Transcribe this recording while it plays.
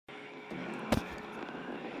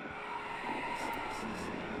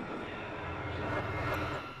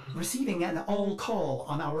Receiving an all call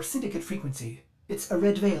on our syndicate frequency. It's a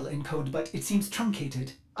red veil encode, but it seems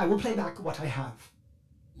truncated. I will play back what I have.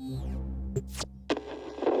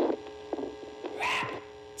 Rap,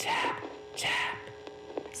 tap, tap.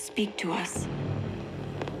 Speak to us.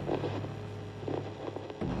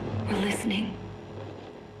 We're listening.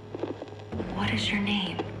 What is your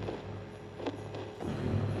name?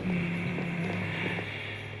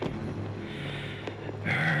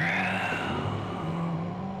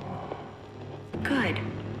 Good.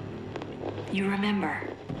 You remember.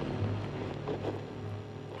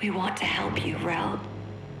 We want to help you, Rel.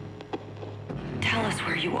 Tell us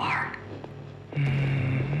where you are.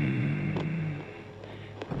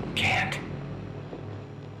 Can't.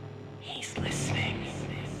 He's listening.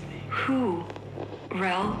 Who?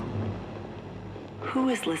 Rel? Who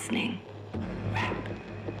is listening? Rap,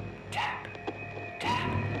 tap, tap.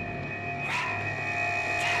 Rap,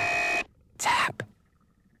 tap, tap.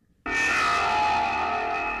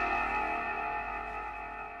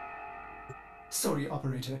 Sorry,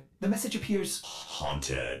 operator. The message appears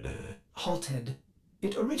Haunted. halted.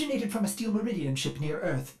 It originated from a Steel Meridian ship near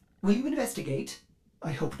Earth. Will you investigate?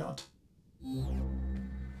 I hope not.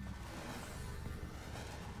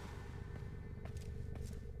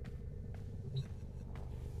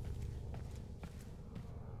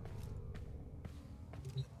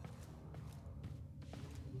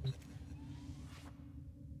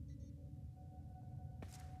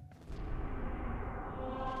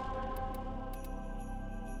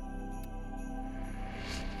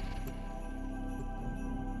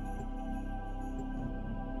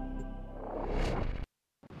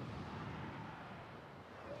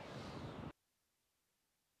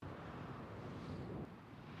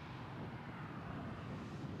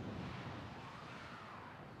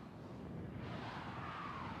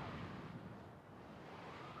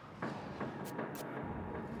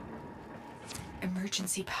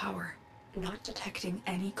 Emergency power. Not detecting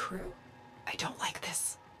any crew. I don't like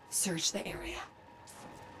this. Search the area.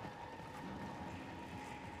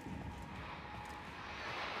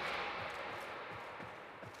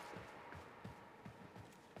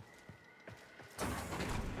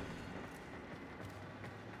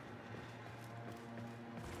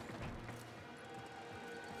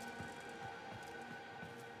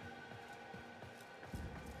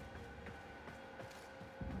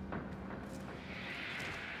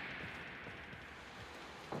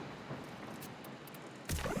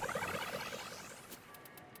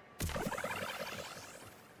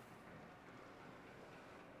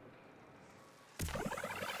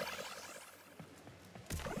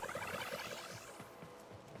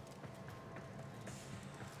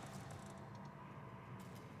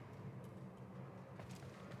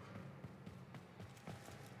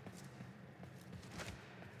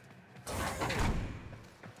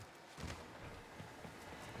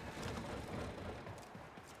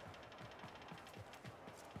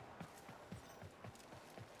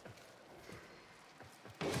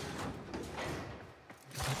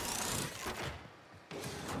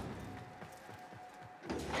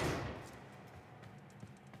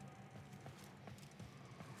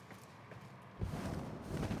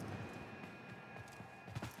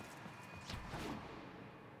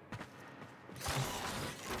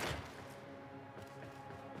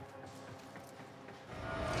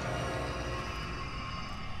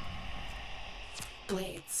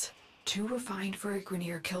 Blades. Too refined for a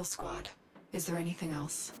Grineer kill squad. Is there anything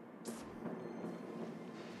else?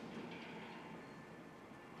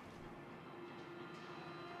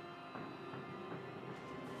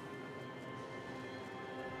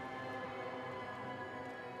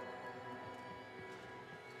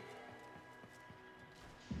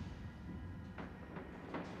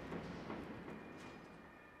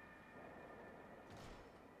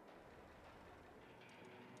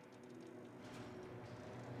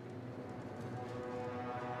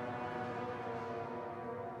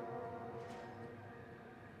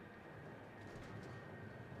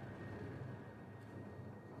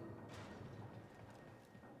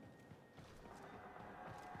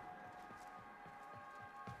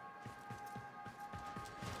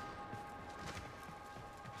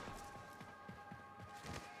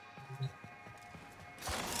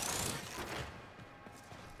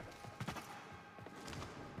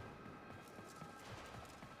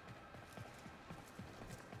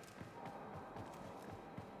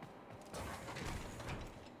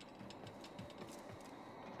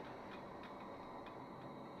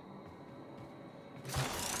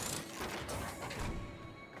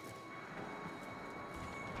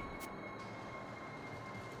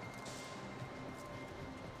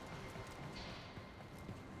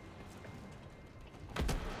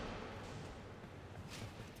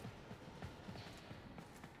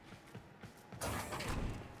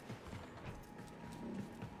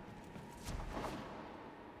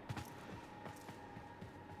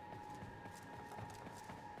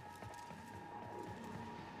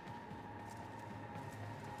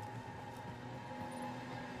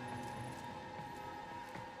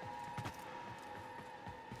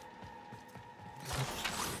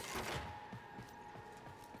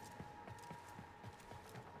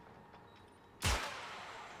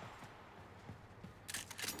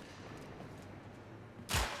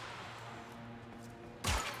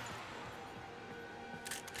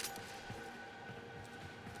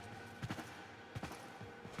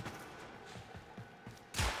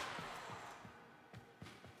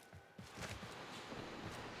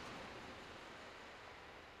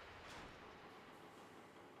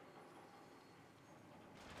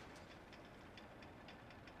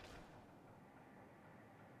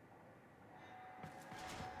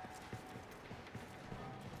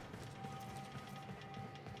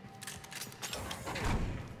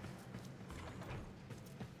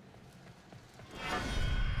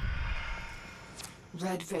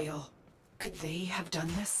 Red Veil. Could they have done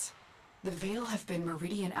this? The Veil have been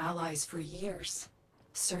Meridian allies for years.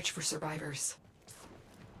 Search for survivors.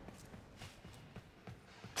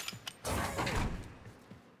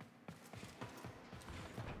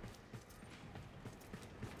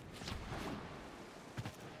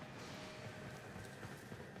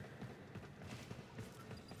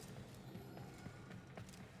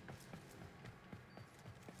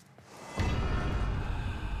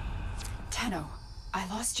 Tenno, I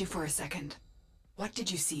lost you for a second. What did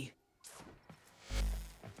you see?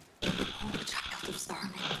 Oh, child of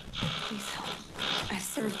Zarman, please help me. I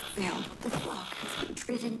served the Veil, but the flock has been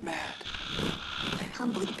driven mad. I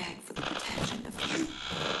humbly beg for the protection of you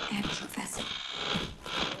and your vessel.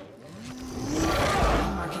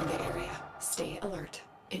 I'm marking the area. Stay alert.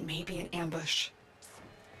 It may be an ambush.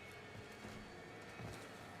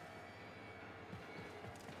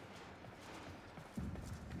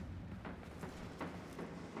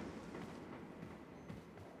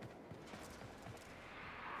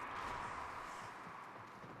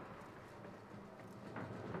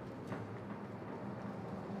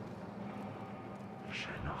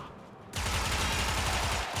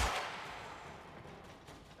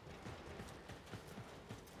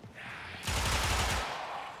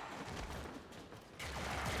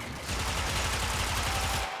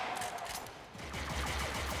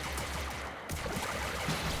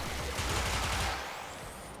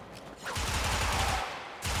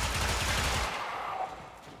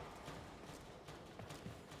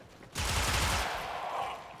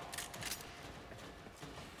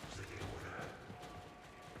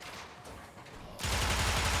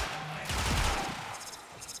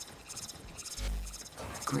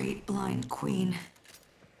 Great blind queen,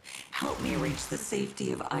 help me reach the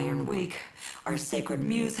safety of Iron Wake. Our sacred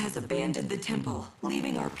muse has abandoned the temple,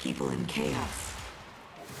 leaving our people in chaos.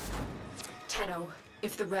 Tenno,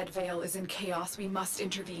 if the Red Veil is in chaos, we must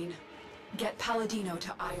intervene. Get Palladino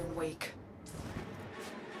to Iron Wake.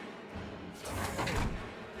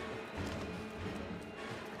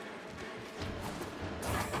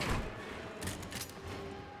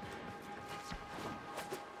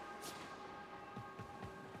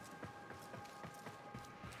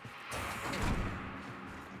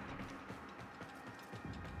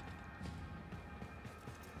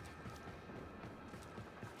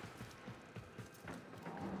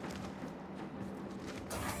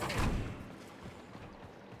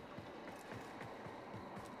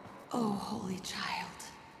 Oh, holy child,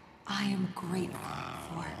 I am grateful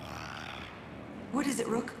for... What is it,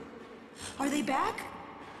 Rook? Are they back?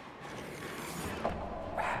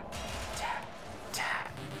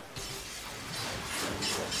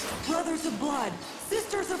 Brothers of blood,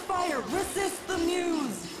 sisters of fire, resist the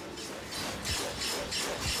muse!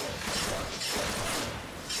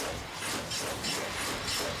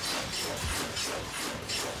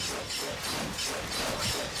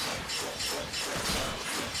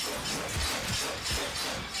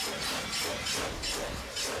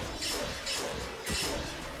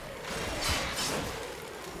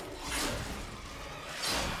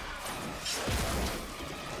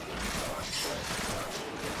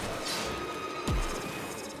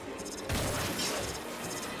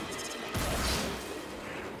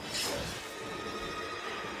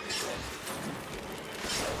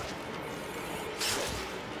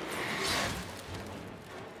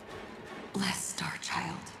 Blessed Star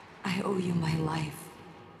Child, I owe you my life.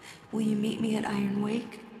 Will you meet me at Iron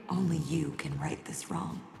Wake? Only you can right this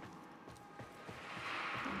wrong.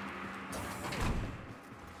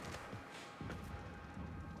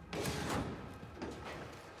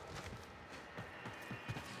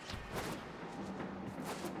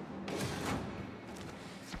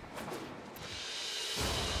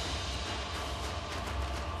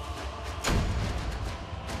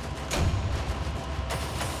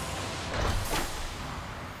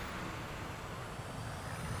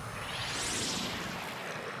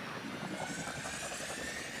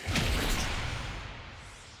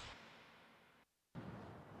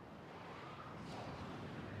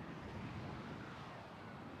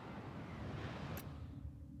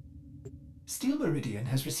 Steel Meridian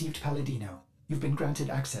has received Palladino. You've been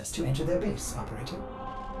granted access to enter their base, Operator.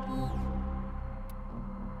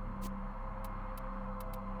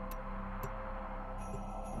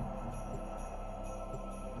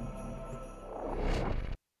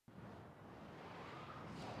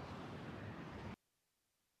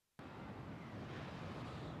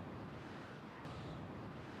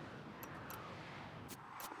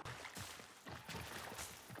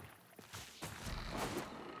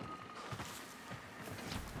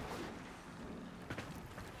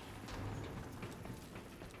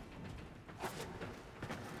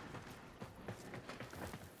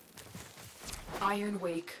 Iron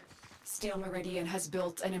Wake. Steel Meridian has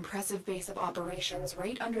built an impressive base of operations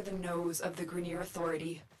right under the nose of the Grenier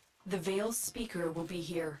Authority. The Veil's speaker will be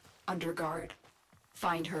here, under guard.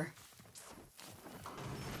 Find her.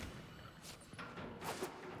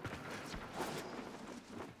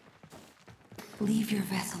 Leave your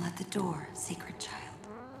vessel at the door, sacred child.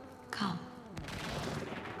 Come.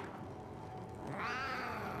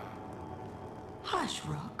 Hush,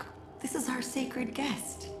 Rook. This is our sacred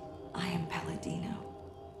guest. I am Palladino,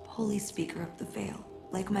 Holy Speaker of the Veil,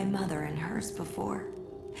 like my mother and hers before.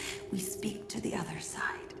 We speak to the other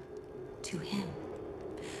side, to him.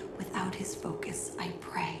 Without his focus, I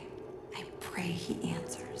pray he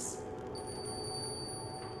answers.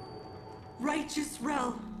 Righteous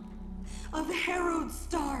realm of harrowed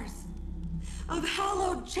stars, of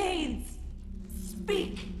hallowed chains,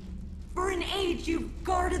 speak! For an age you've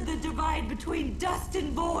guarded the divide between dust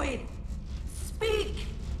and void. Speak!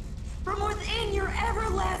 From within your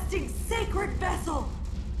everlasting sacred vessel,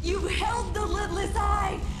 you've held the lidless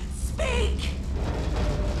eye. Speak!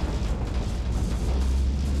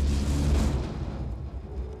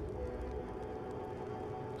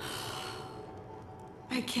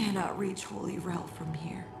 I cannot reach Holy Rel from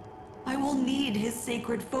here. I will need his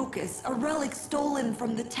sacred focus, a relic stolen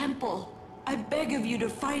from the temple. I beg of you to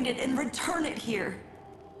find it and return it here.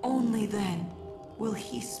 Only then will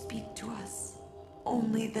he speak to us.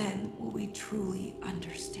 Only then will we truly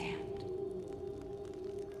understand.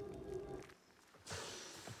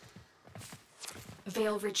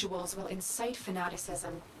 Veil rituals will incite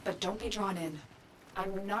fanaticism, but don't be drawn in.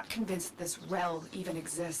 I'm not convinced this Rel even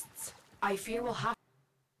exists. I fear we'll have...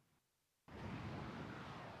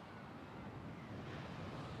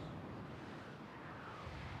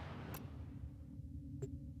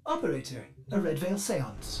 Operator, a Red Veil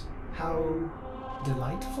seance. How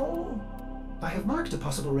delightful? I have marked a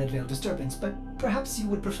possible Red Veil disturbance, but perhaps you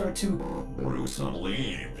would prefer to... Brew some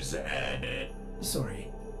leaves and it.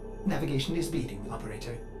 Sorry. Navigation is beating,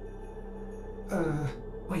 Operator.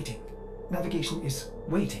 Waiting. Navigation is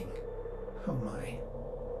waiting. Oh my.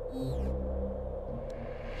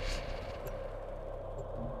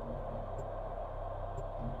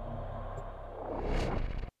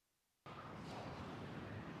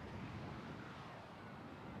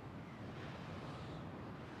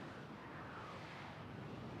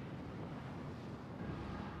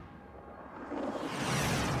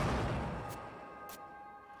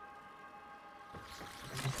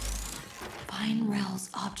 Find Rel's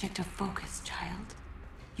object of focus, child.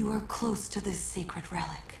 You are close to this sacred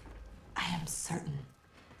relic. I am certain.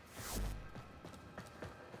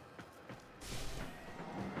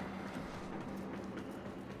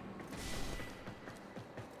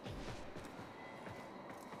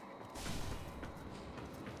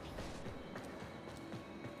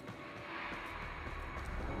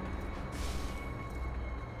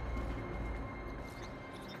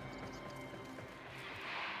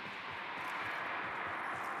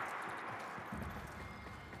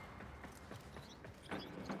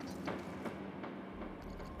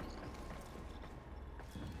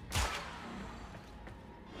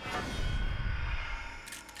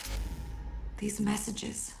 These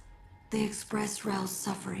messages, they express Rel's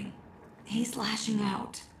suffering. He's lashing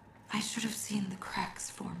out. I should have seen the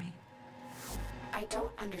cracks forming. I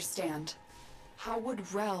don't understand. How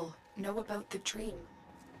would Rel know about the dream?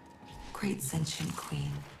 Great sentient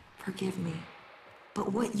queen, forgive me.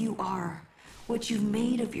 But what you are, what you've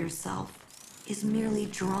made of yourself, is merely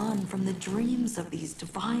drawn from the dreams of these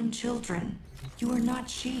divine children. You are not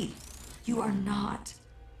she. You are not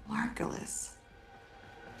Margulis.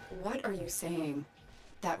 What are you saying?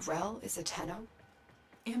 That Rel is a Tenno?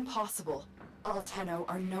 Impossible. All Tenno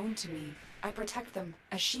are known to me. I protect them,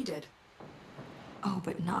 as she did. Oh,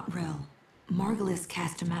 but not Rel. Margulis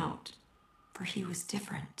cast him out, for he was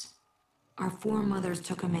different. Our foremothers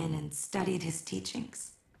took him in and studied his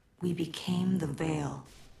teachings. We became the Veil,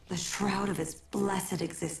 the shroud of his blessed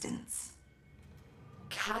existence.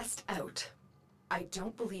 Cast out. I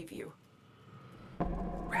don't believe you.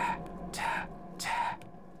 Rat, tap, tap.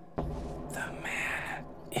 The man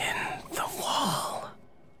in the wall.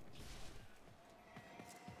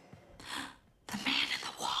 The man in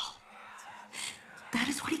the wall. That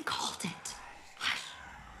is what he called it. Hush.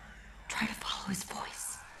 Try to follow his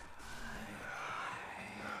voice.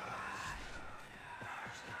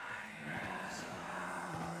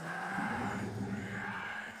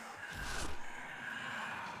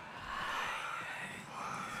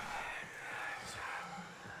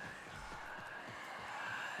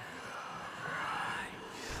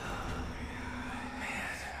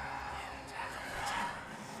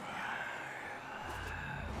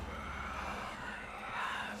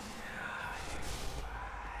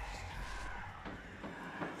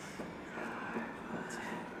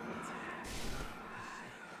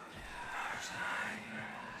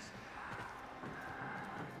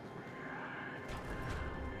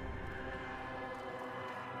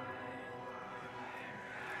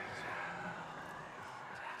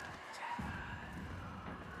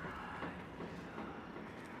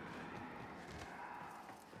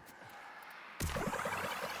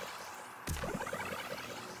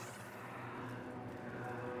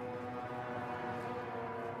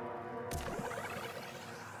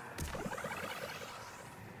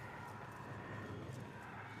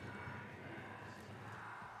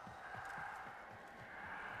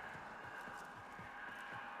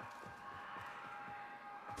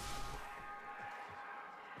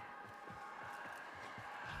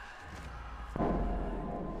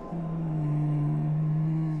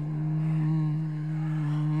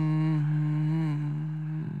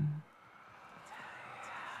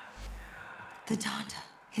 Donda,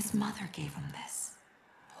 his mother gave him this.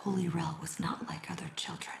 Holy Rel was not like other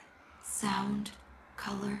children. Sound,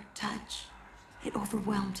 color, touch, it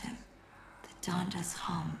overwhelmed him. The Donda's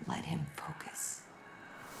hum let him focus.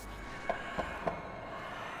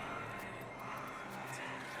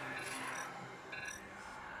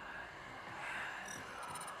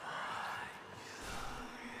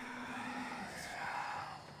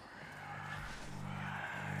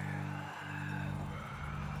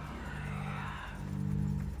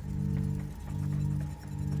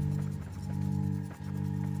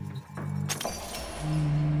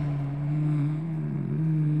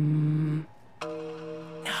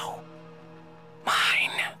 No.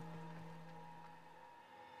 Mine.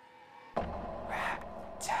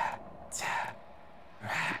 Tap, tap.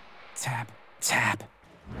 Tap, tap.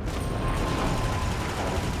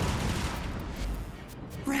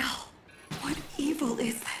 Rel, what evil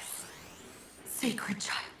is this? Sacred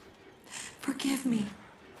child, forgive me.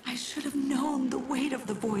 I should have known the weight of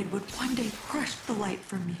the void would one day crush the light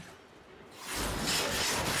from you.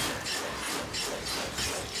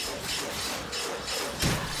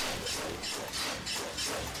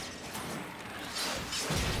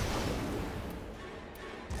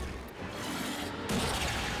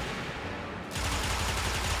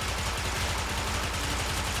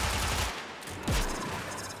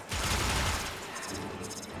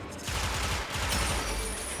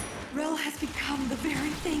 Rel has become the very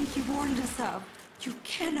thing he warned us of. You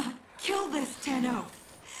cannot kill this, Tenno.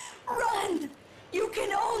 Run! You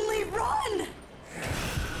can only run!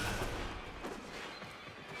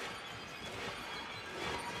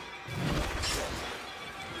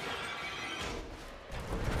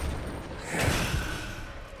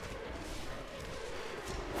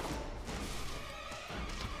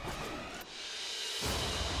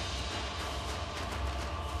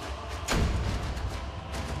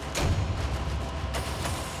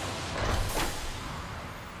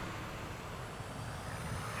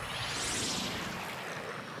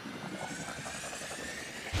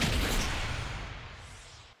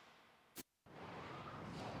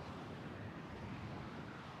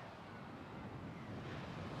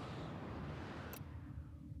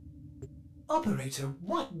 Operator,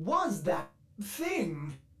 what was that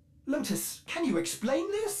thing? Lotus, can you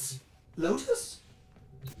explain this? Lotus?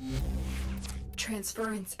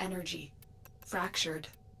 Transference energy. Fractured.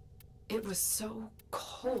 It was so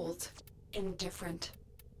cold. Indifferent.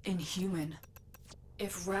 Inhuman.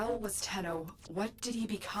 If Rel was Tenno, what did he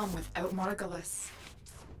become without Margulis?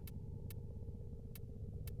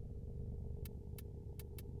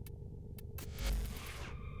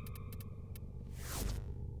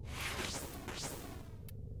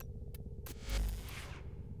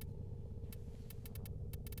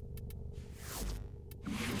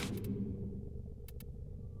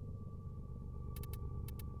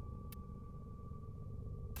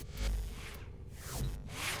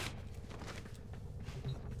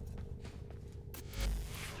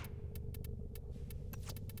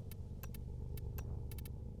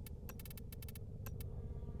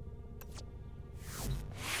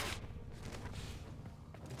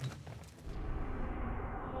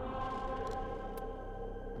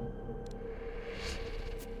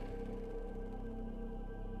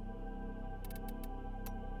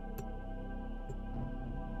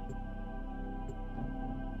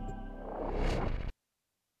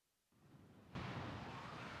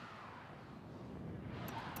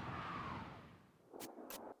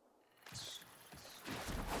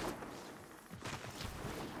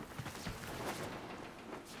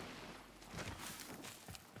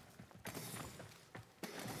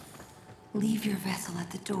 Leave your vessel at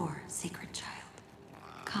the door, sacred child.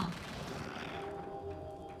 Come.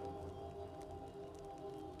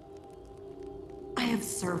 I have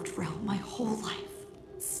served Rel my whole life,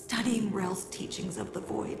 studying Rel's teachings of the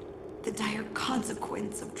void, the dire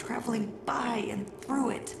consequence of traveling by and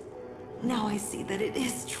through it. Now I see that it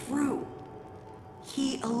is true.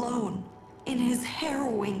 He alone, in his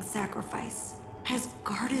harrowing sacrifice, has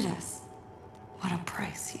guarded us. What a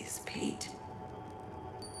price he has paid.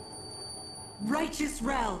 Righteous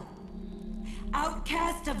Rel,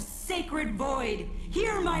 outcast of sacred void,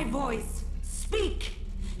 hear my voice. Speak!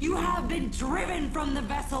 You have been driven from the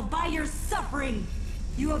vessel by your suffering.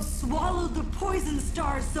 You have swallowed the poison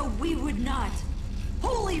stars so we would not.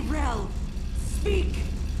 Holy Rel, speak!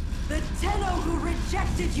 The Tenno who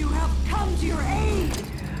rejected you have come to your aid!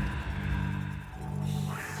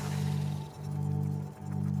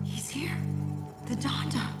 He's here. The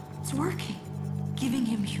Donda. It's working. Giving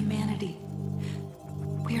him humanity.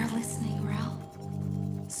 We are listening, Rel.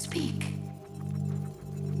 Speak.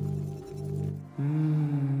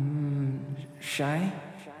 Shy?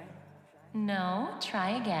 No,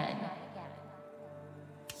 try again.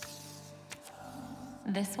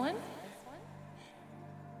 This one?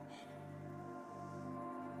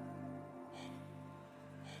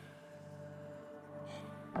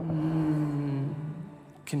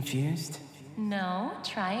 Confused? No,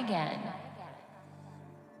 try again.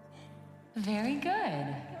 Very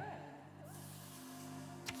good.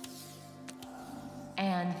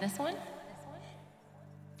 And this one?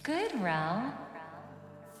 Good, Rel.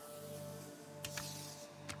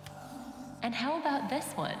 And how about this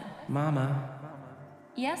one? Mama.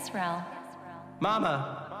 Yes, Rel.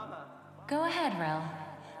 Mama! Go ahead, Rel.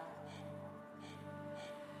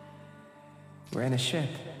 We're in a ship.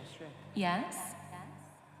 Yes?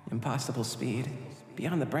 Impossible speed.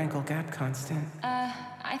 Beyond the Brankel Gap constant.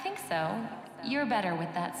 I think so. You're better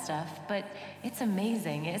with that stuff, but it's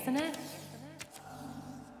amazing, isn't it?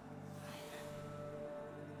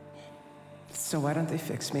 So why don't they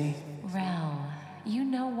fix me? Rel, you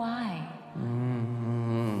know why.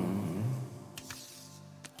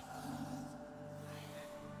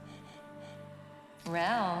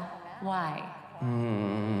 Rel, why?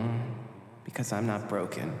 Because I'm not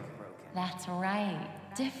broken. That's right.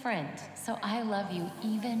 Different. So I love you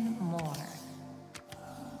even more.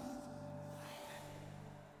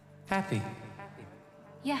 Happy.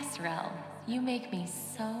 Yes, Rel. You make me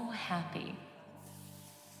so happy.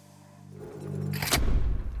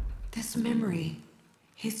 This memory,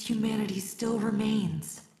 his humanity still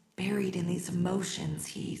remains, buried in these emotions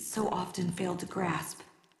he so often failed to grasp.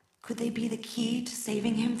 Could they be the key to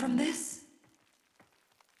saving him from this?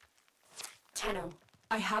 Tenno,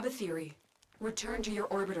 I have a theory. Return to your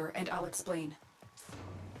orbiter and I'll explain.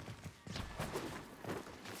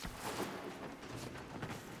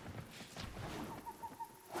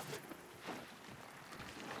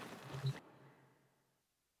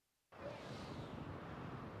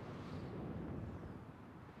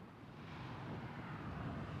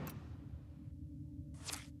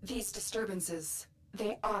 These disturbances,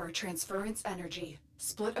 they are transference energy,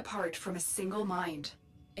 split apart from a single mind.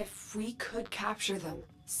 If we could capture them,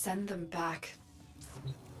 send them back.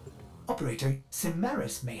 Operator,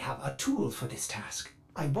 Cimaris may have a tool for this task.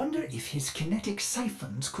 I wonder if his kinetic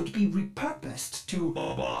siphons could be repurposed to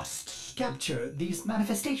Bust. capture these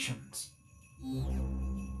manifestations.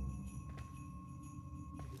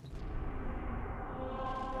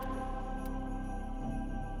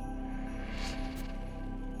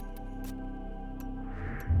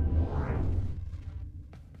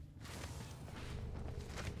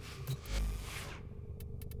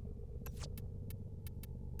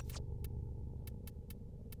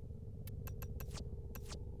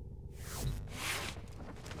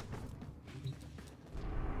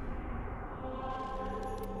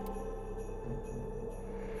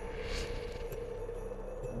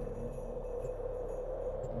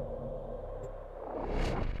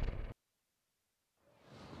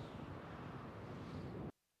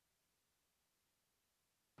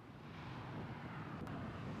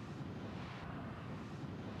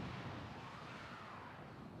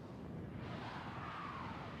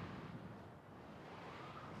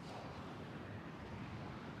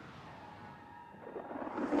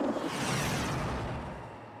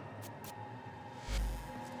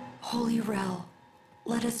 Holy Rel,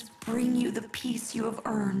 let us bring you the peace you have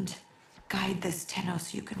earned. Guide this Tenno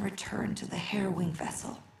so you can return to the harrowing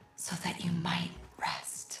vessel, so that you might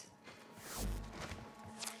rest.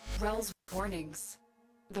 Rel's warnings.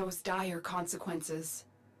 Those dire consequences.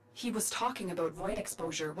 He was talking about void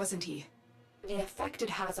exposure, wasn't he? The effect it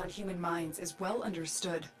has on human minds is well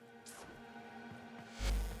understood.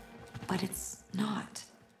 But it's not.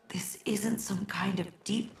 This isn't some kind of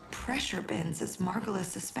deep pressure bends as Margolis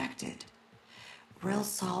suspected. Rel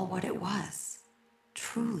saw what it was.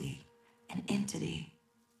 Truly an entity,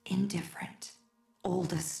 indifferent,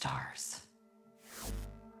 old as stars.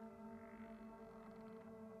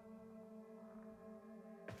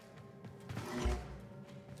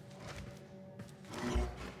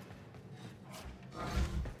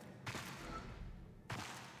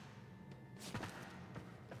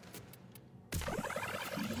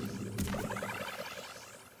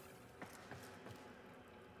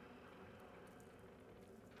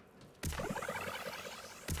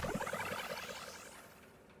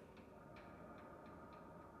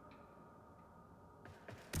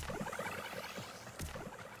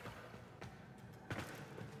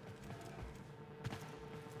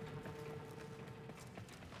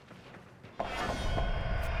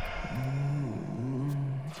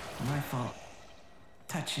 My fault.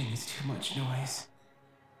 Touching is too much noise.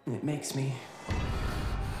 It makes me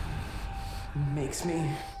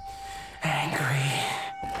Angry.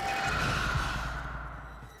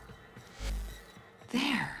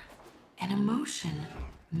 There. An emotion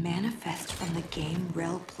manifest from the game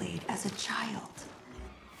Rel played as a child.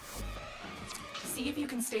 See if you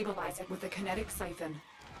can stabilize it with a kinetic siphon.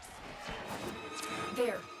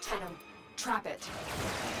 There, Tenno. Trap it.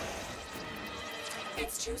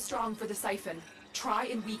 It's too strong for the siphon. Try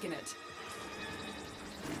and weaken it.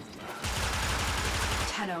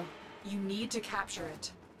 Tenno, you need to capture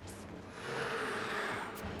it.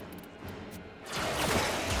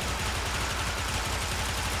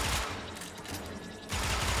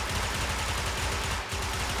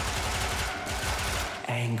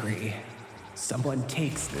 Angry. Someone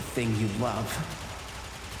takes the thing you love.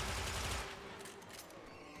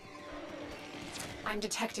 I'm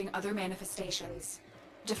detecting other manifestations.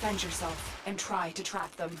 Defend yourself and try to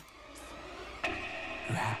trap them.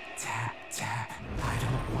 Rat, tat, tat. I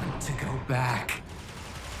don't want to go back.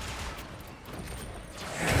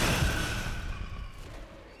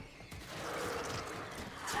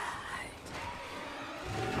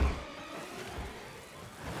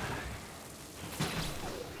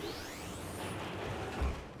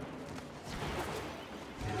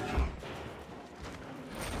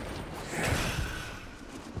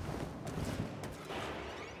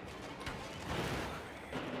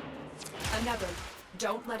 Another.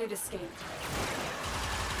 Don't let it escape.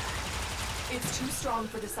 It's too strong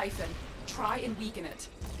for the siphon. Try and weaken it.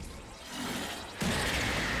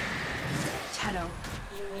 Tenno,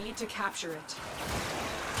 you need to capture it.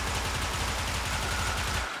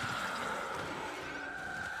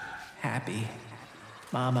 Happy.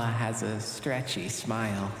 Mama has a stretchy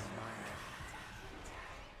smile.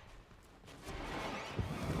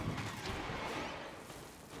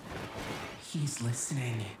 He's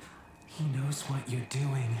listening. He knows what you're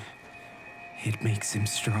doing. It makes him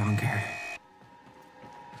stronger.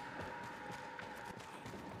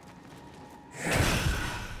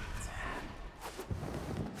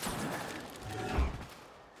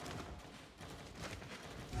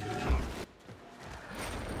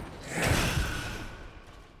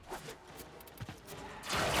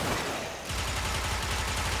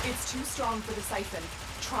 It's too strong for the siphon.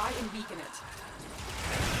 Try and weaken it.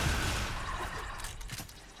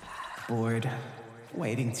 Bored.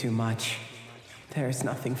 Waiting too much. There's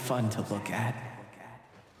nothing fun to look at.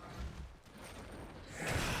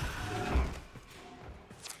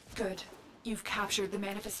 Good. You've captured the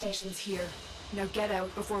manifestations here. Now get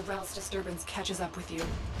out before Rel's disturbance catches up with you.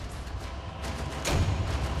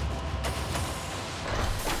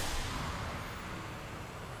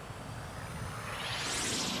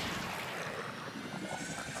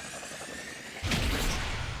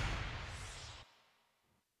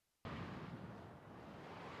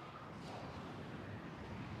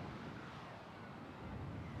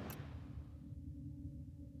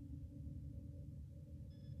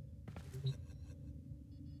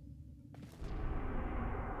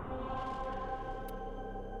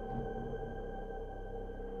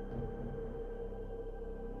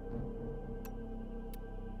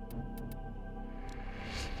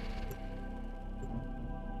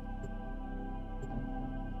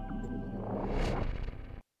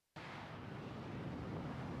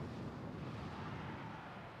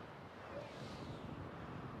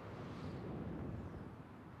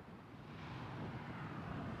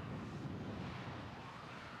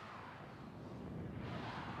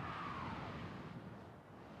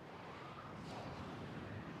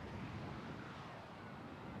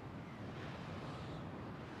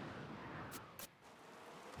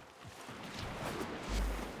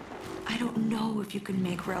 I don't know if you can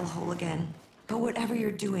make Rel whole again, but whatever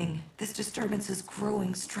you're doing, this disturbance is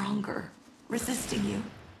growing stronger, resisting you.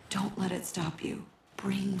 Don't let it stop you.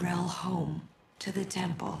 Bring Rel home to the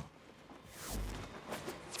temple.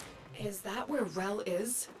 Is that where Rel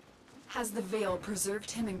is? Has the veil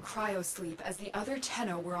preserved him in cryosleep as the other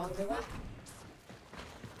Tenno were on the way?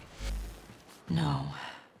 No,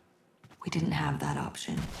 we didn't have that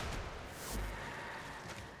option.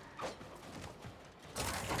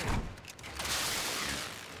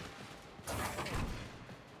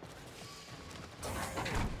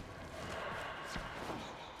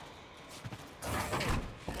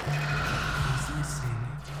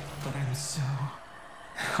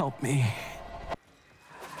 Help me.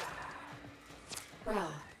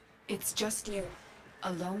 Rel, it's just you,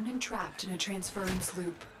 alone and trapped in a transference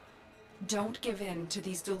loop. Don't give in to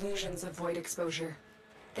these delusions of void exposure.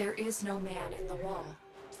 There is no man in the wall.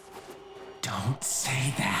 Don't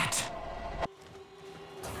say that.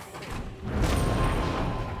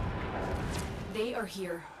 They are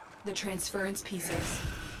here, the transference pieces.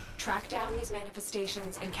 Track down these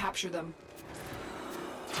manifestations and capture them.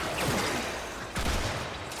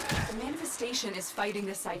 The manifestation is fighting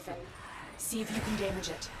the siphon. See if you can damage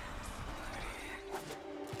it.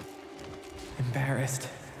 Embarrassed.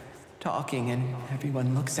 Talking and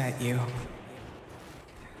everyone looks at you.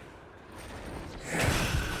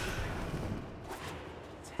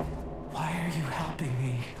 Why are you helping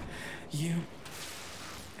me? You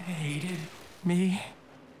hated me?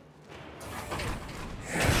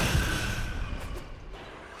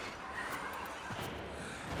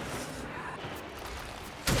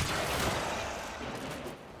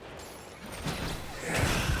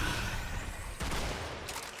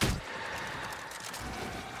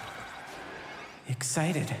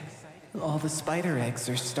 Excited. All the spider eggs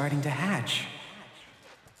are starting to hatch.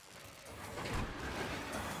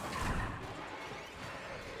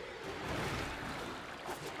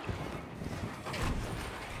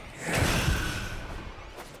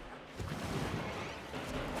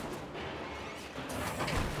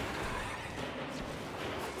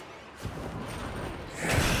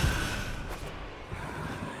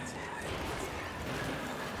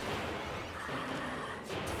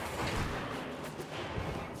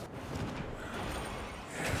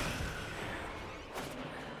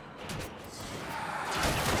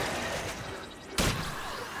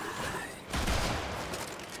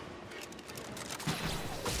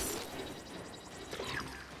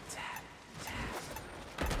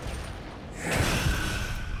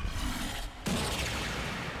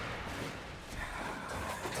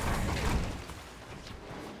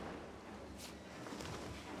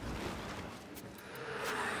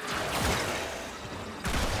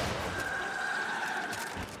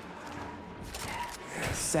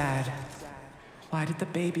 Sad. Why did the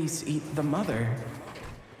babies eat the mother?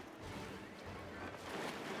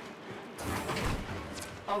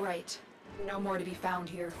 All right. No more to be found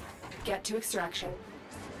here. Get to extraction.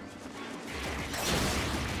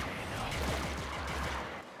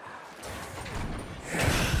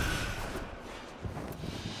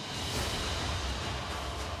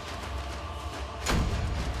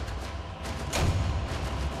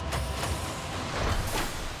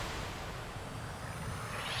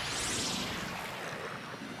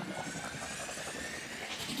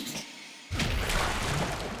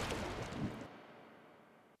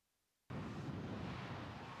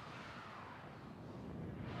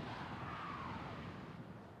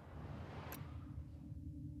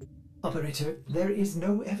 Operator, there is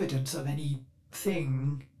no evidence of any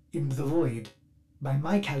thing in the void. By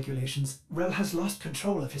my calculations, Rel has lost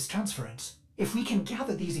control of his transference. If we can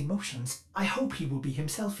gather these emotions, I hope he will be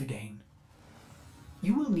himself again.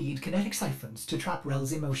 You will need kinetic siphons to trap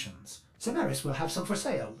Rel's emotions. Samaris will have some for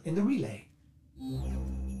sale in the relay.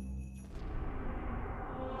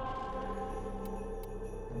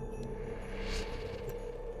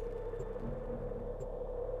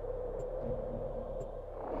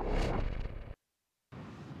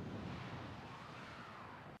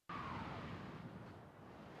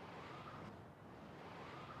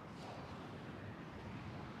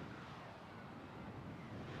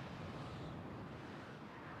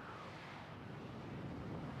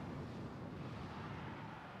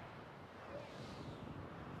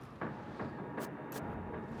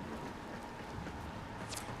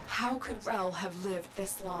 How could Rel have lived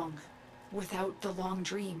this long without the long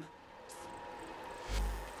dream?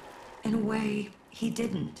 In a way, he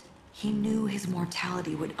didn't. He knew his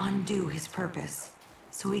mortality would undo his purpose,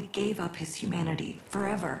 so he gave up his humanity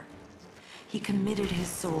forever. He committed his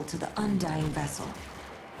soul to the undying vessel.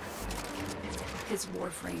 His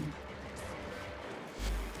Warframe.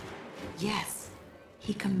 Yes,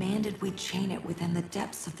 he commanded we chain it within the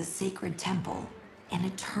depths of the sacred temple, an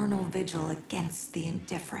eternal vigil against the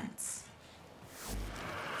indifference.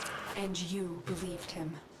 And you believed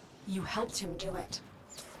him. You helped him do it.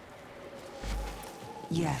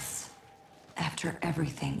 Yes, after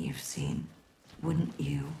everything you've seen, wouldn't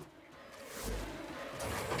you?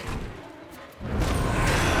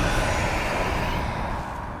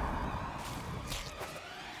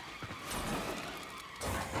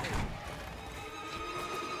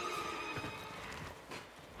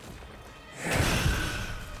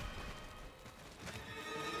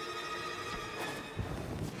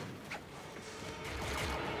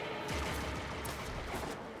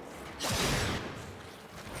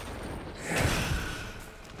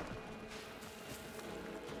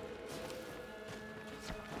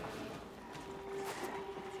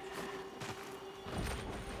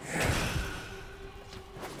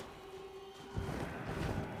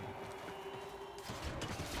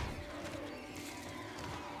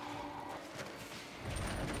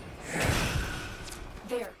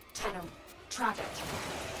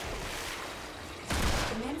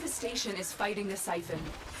 manifestation is fighting the siphon.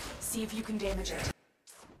 See if you can damage it.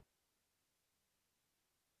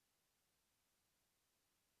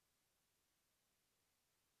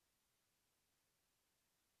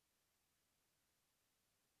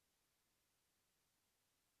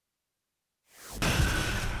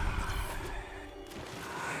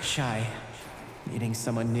 Shy. Meeting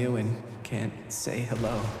someone new and can't say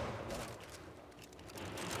hello.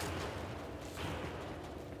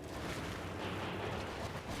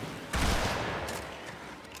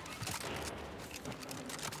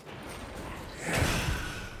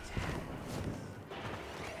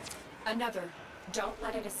 Another. Don't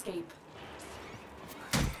let it escape.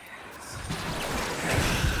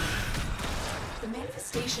 The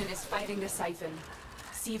manifestation is fighting the siphon.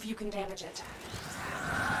 See if you can damage it.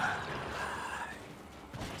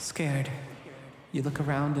 Scared. You look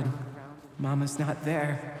around and Mama's not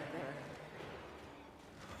there.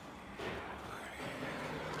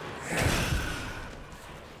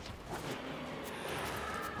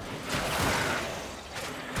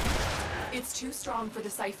 It's too strong for the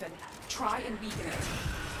siphon. Try and weaken it.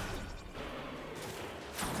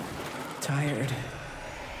 Tired.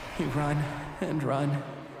 You run and run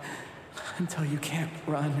until you can't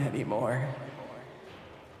run anymore.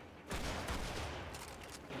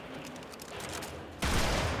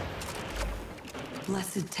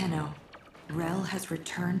 Blessed Tenno, Rel has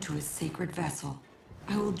returned to his sacred vessel.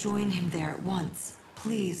 I will join him there at once.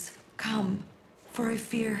 Please, come, for I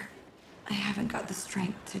fear I haven't got the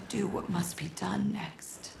strength to do what must be done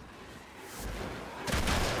next.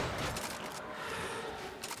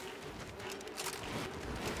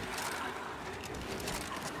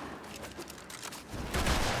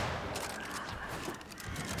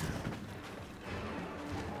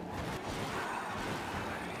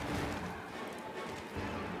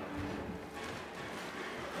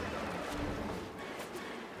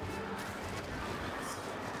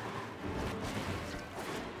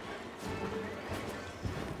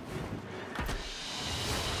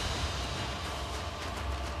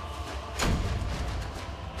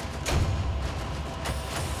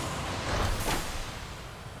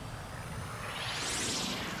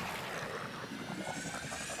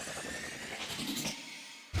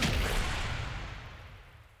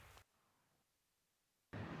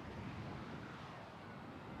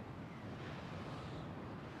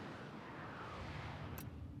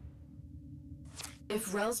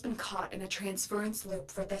 If Rel's been caught in a transference loop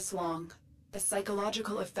for this long, the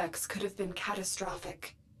psychological effects could have been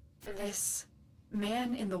catastrophic. This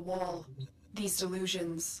man in the wall, these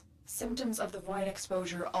delusions, symptoms of the void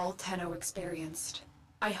exposure all Tenno experienced.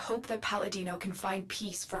 I hope that Palladino can find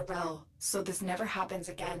peace for Rel, so this never happens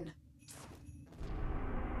again.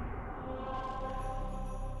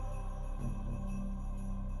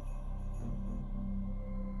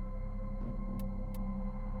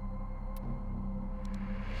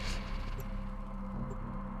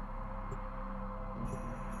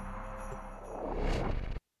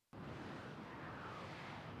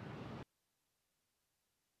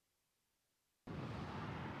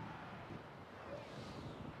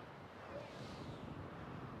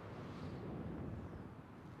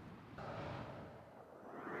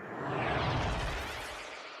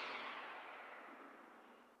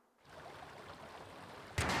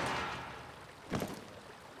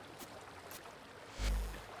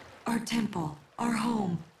 Our temple, our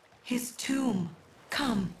home, his tomb.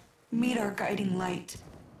 Come, meet our guiding light.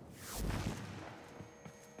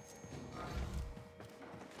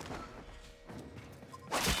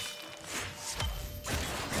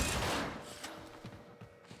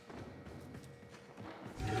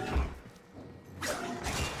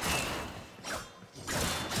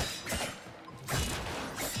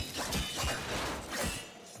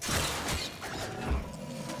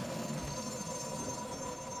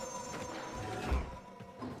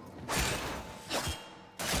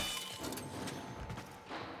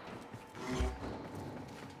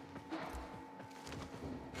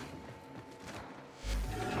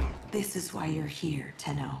 This is why you're here,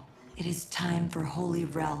 Tenno. It is time for Holy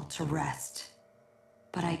Rel to rest.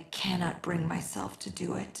 But I cannot bring myself to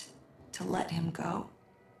do it, to let him go.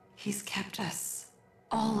 He's kept us,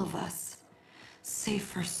 all of us, safe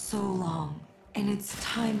for so long, and it's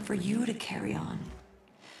time for you to carry on.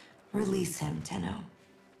 Release him, Tenno.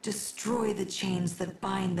 Destroy the chains that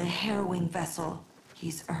bind the harrowing vessel.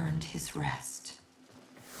 He's earned his rest.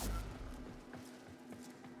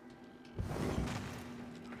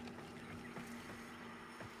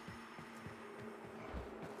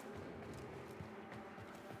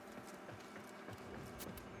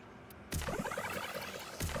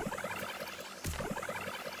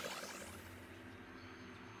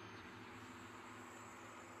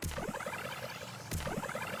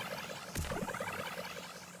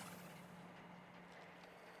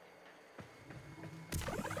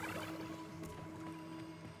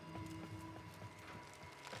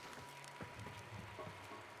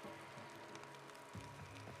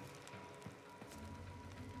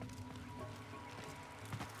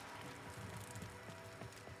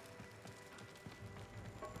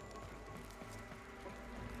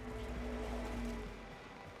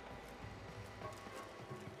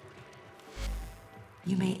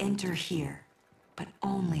 You may enter here, but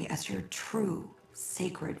only as your true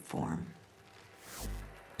sacred form.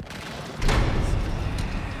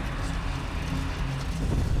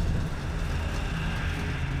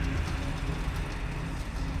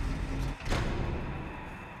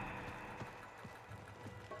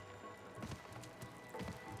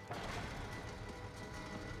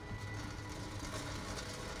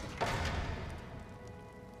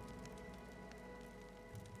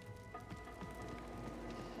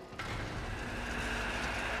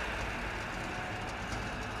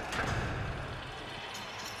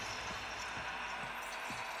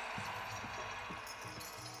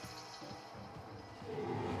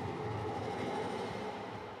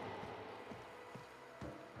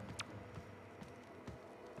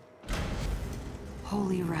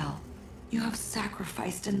 Holy Rel, you have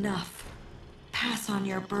sacrificed enough. Pass on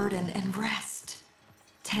your burden and rest.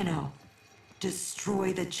 Tenno,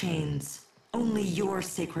 destroy the chains. Only your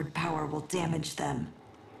sacred power will damage them.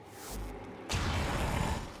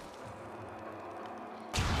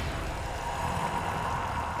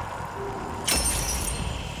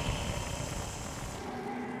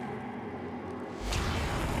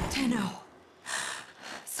 Tenno,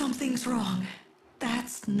 something's wrong.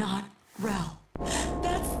 That's not Rel.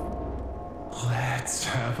 Let's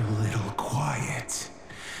have a little quiet.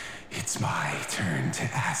 It's my turn to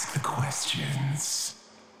ask the questions.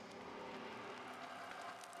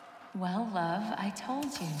 Well, love, I told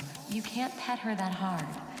you. You can't pet her that hard.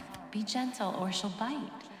 Be gentle or she'll bite.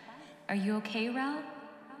 Are you okay, Rel?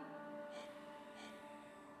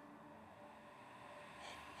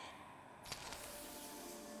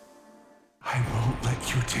 I won't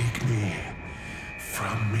let you take me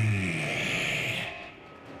from me.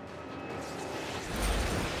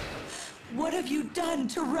 What have you done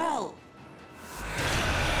to Rel?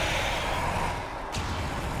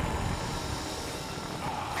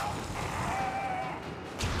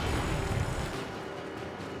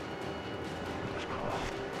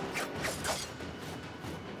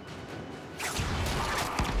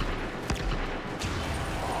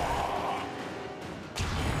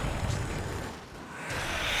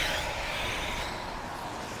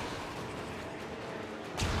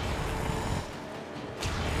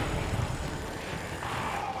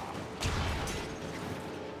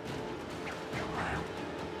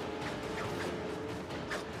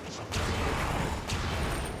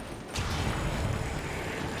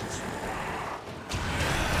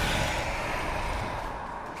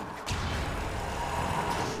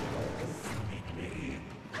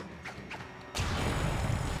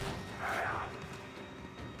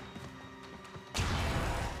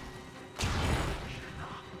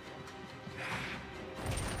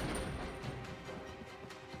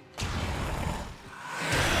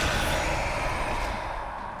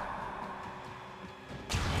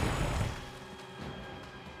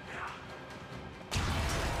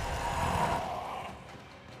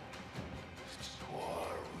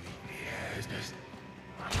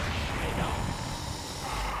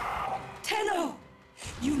 Tenno!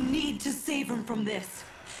 You need to save him from this.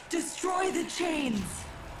 Destroy the chains.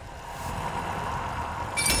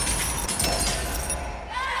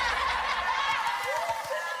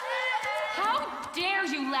 How dare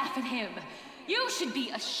you laugh at him? You should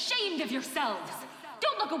be ashamed of yourselves.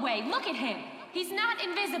 Don't look away. Look at him. He's not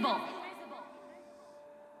invisible.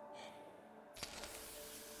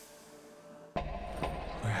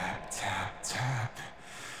 Rap, tap, tap.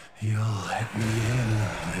 You'll let me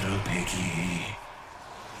in, little piggy.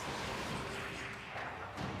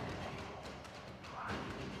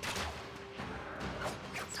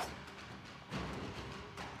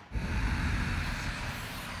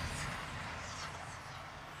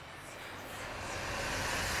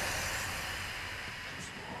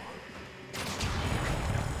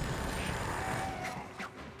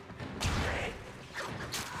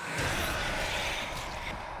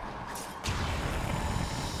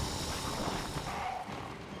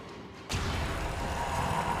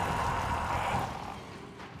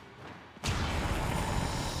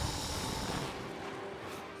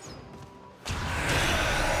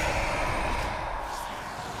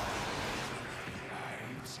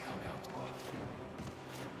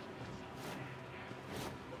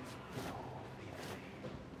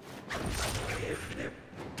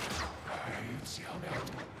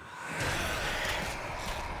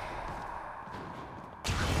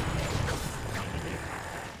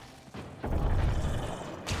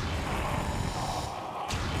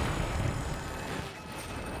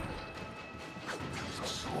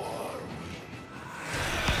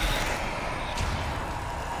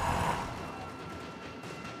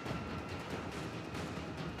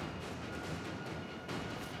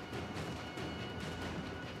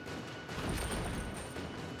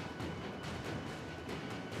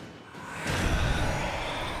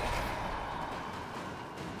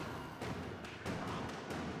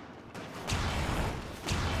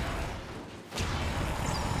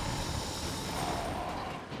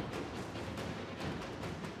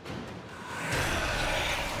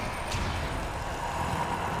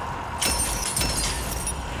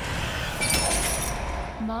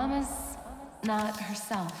 Mama's not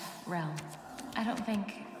herself, Rel. I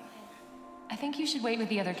think you should wait with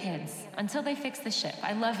the other kids until they fix the ship.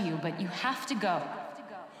 I love you, but you have to go.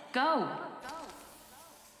 Go!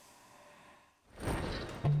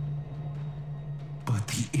 But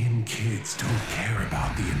the in kids don't care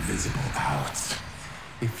about the invisible outs.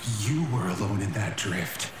 If you were alone in that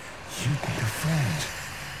drift, you'd need a friend.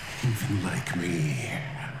 Even like me.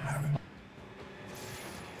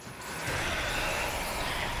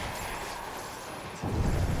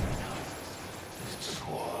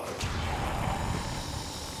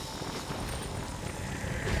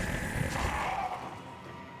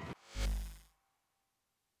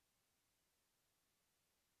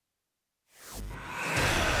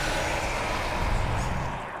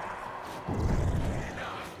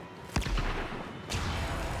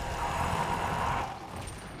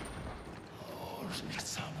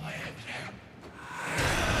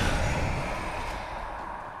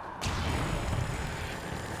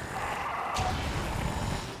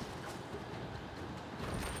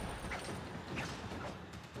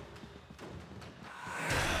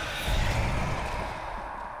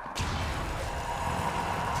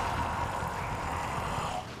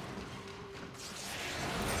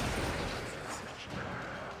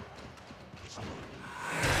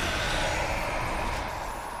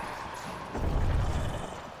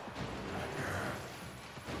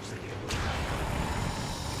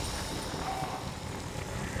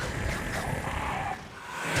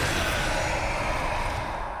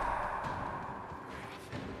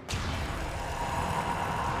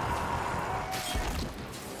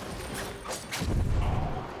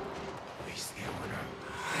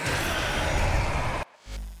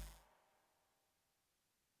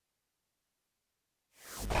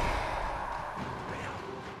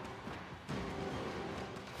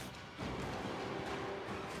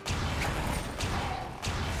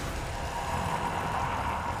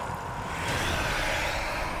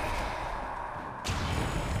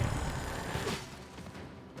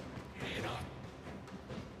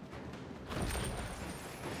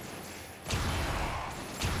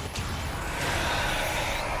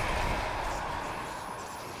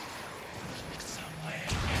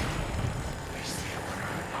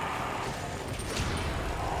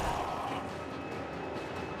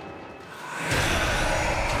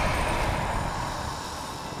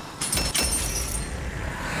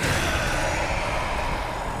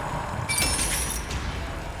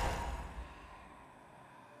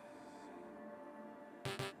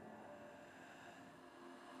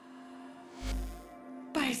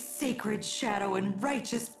 Sacred shadow and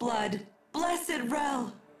righteous blood, blessed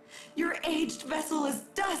Rel! Your aged vessel is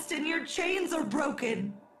dust and your chains are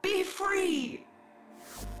broken. Be free!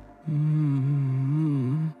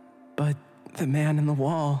 But the man in the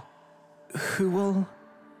wall, who will...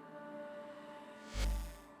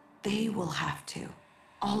 They will have to.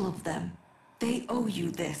 All of them. They owe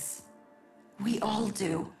you this. We all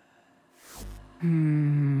do.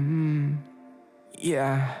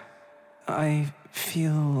 Yeah, I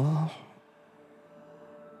feel...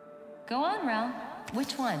 Go on, Rel.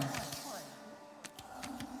 Which one?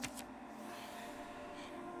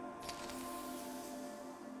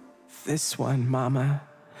 This one, Mama.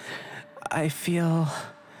 I feel...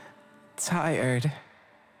 tired.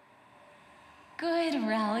 Good,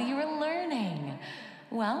 Rel, you're learning.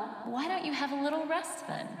 Well, why don't you have a little rest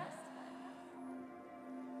then?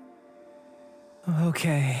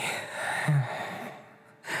 Okay.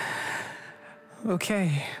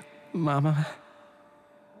 Okay, Mama.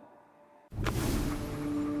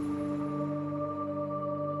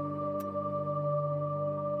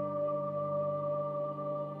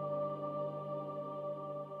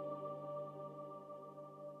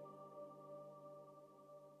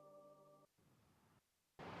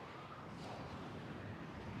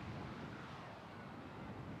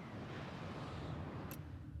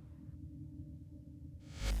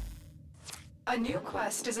 A new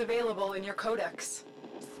quest is available in your codex.